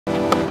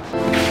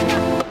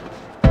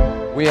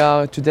We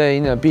are today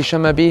in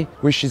Bisham Abbey,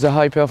 which is a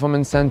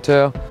high-performance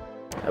center.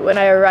 When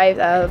I arrived,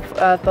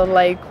 I thought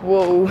like,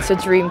 whoa, it's a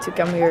dream to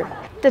come here.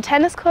 The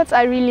tennis courts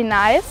are really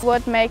nice.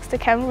 What makes the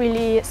camp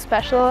really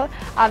special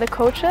are the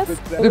coaches.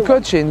 The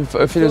coaching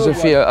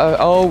philosophy, I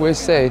always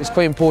say, it's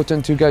quite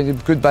important to get a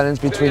good balance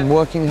between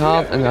working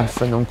hard and have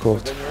fun on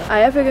court. I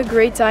have a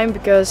great time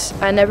because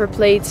I never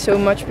played so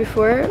much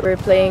before. We're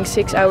playing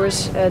 6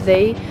 hours a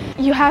day.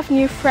 You have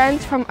new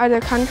friends from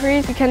other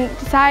countries. You can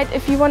decide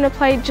if you want to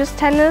play just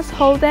tennis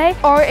whole day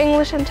or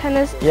English and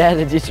tennis. Yeah,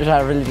 the teachers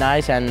are really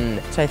nice and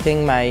I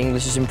think my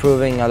English is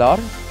improving a lot.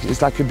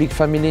 It's like a big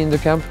family in the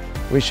camp,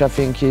 which I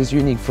think is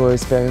unique for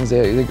experience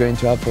they're going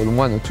to have for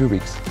 1 or 2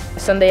 weeks.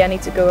 Sunday I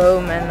need to go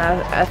home and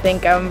I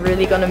think I'm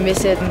really gonna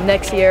miss it.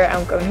 Next year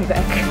I'm going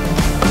back.